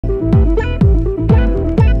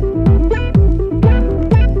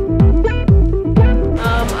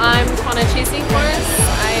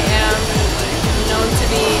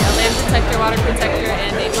underwater protector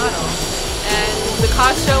and a model. And the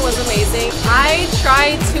cost show was amazing. I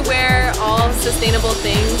tried to wear all sustainable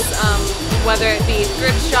things, whether it be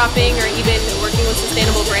thrift shopping or even working with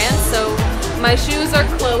sustainable brands. So my shoes are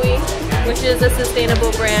Chloe, which is a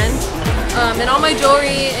sustainable brand. And all my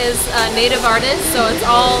jewelry is native artists, so it's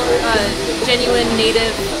all genuine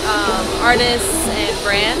native artists and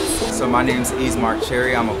brands. So my name is Yvesmark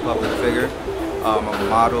Chery. I'm a public figure. I'm a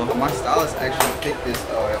model. My stylist actually picked this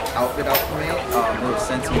outfit out for me. It was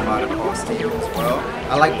sent to me by the costume as well.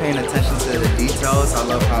 I like paying attention to the details. I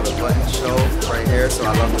love how the buttons show right here, so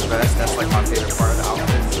I love the vest. That's like my favorite part of the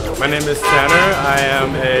outfit. So. My name is Tanner. I am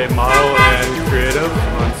a model and creative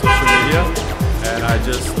on social media, and I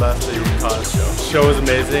just left the cause show. The show was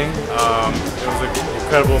amazing. It was an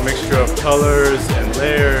incredible mixture of colors and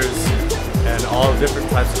layers and all different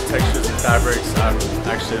types of textures and fabrics. I'm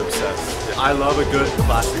actually obsessed. I love a good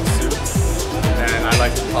classic suit, and I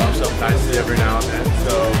like to polish up nicely every now and then.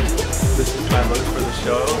 So this is my look for the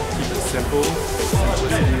show. Keep it simple.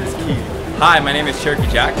 Simplicity is key. Hi, my name is Cherokee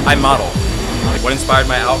Jack. I model. What inspired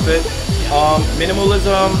my outfit?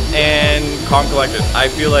 Minimalism and calm collected. I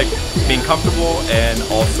feel like being comfortable and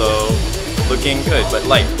also looking good, but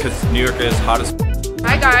light, because New York is hot as.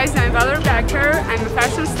 Hi guys, I'm Valeriya Becher. I'm a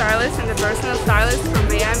fashion stylist and a personal stylist from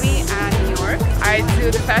Miami and New York. I do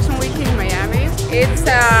the Fashion Week in Miami. It's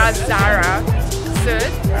a Zara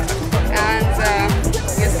suit and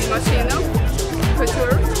you see Moschino,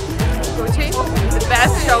 Couture, Gucci. The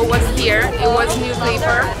best show was here. It was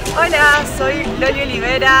newspaper. Hola, soy Loli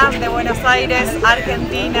Olivera de Buenos Aires,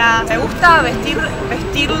 Argentina. Me gusta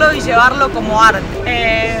vestirlo y llevarlo como arte.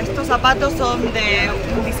 Estos zapatos son de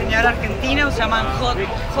un diseñador argentino, se llaman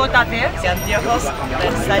JT. Y anteojos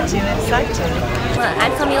Versace. Well,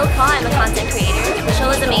 I'm Camille Co, I'm a content creator. The show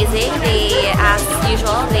was amazing. As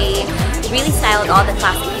usual, they really styled all the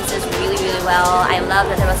classic pieces really well. I love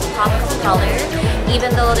that there was a pop of color.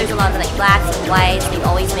 Even though there's a lot of like blacks and whites, they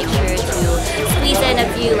always make sure to squeeze in a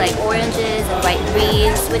few like oranges and bright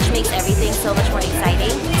greens, which makes everything so much more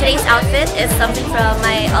exciting. Today's outfit is something from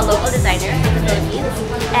a local designer from the Philippines,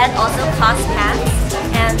 and also COS pants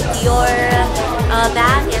and Dior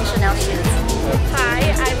bag and Chanel shoes. Hi,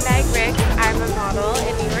 I'm Meg Ricks. I'm a model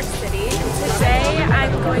in New York City. Today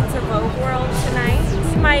I'm going to Vogue World tonight.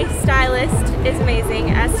 My stylist is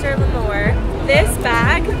amazing, Esther Lamour. This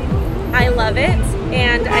bag, I love it,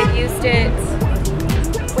 and I've used it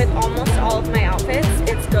with almost all of my outfits.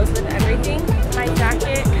 It goes with everything. My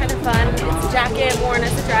jacket, kind of fun. It's a jacket worn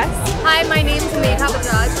as a dress. Hi, my name is Megha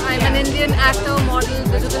Bajaj. I'm an Indian actor, model,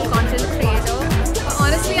 digital content creator.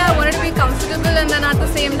 Honestly, I wanted to be comfortable, and then at the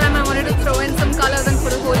same time I wanted to throw in some colors and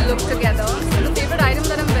put a whole look together. So the favorite item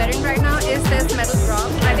that I'm wearing right now is this metal bra.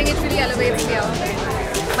 I think it really elevates the outfit.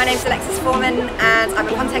 My name's Alexis Foreman and I'm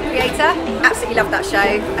a content creator. Absolutely loved that show.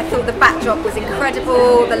 I thought the backdrop was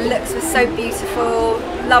incredible, the looks were so beautiful,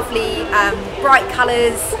 lovely bright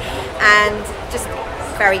colours and just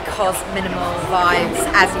very COS minimal vibes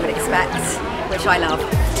as you would expect, which I love.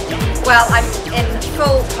 Well, I'm in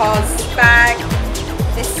full COS bag,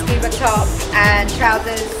 this scuba top and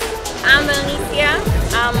trousers. I'm Alicia.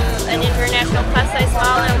 I'm an international plus size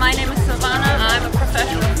model. My name is Savannah. I'm a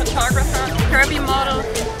professional photographer, Caribbean model.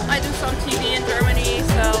 I do some TV in Germany,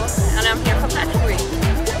 and I'm here for Fashion Week.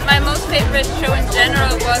 My most favorite show in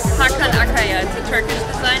general was Hakan Akaya. It's a Turkish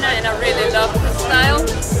designer and I really love his style.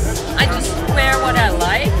 I just wear what I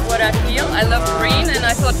like, what I feel. I love green and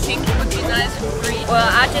I thought pink would be nice with green. Well,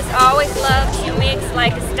 I just always love to mix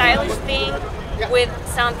like a stylish thing with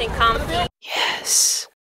something comfy. Yes.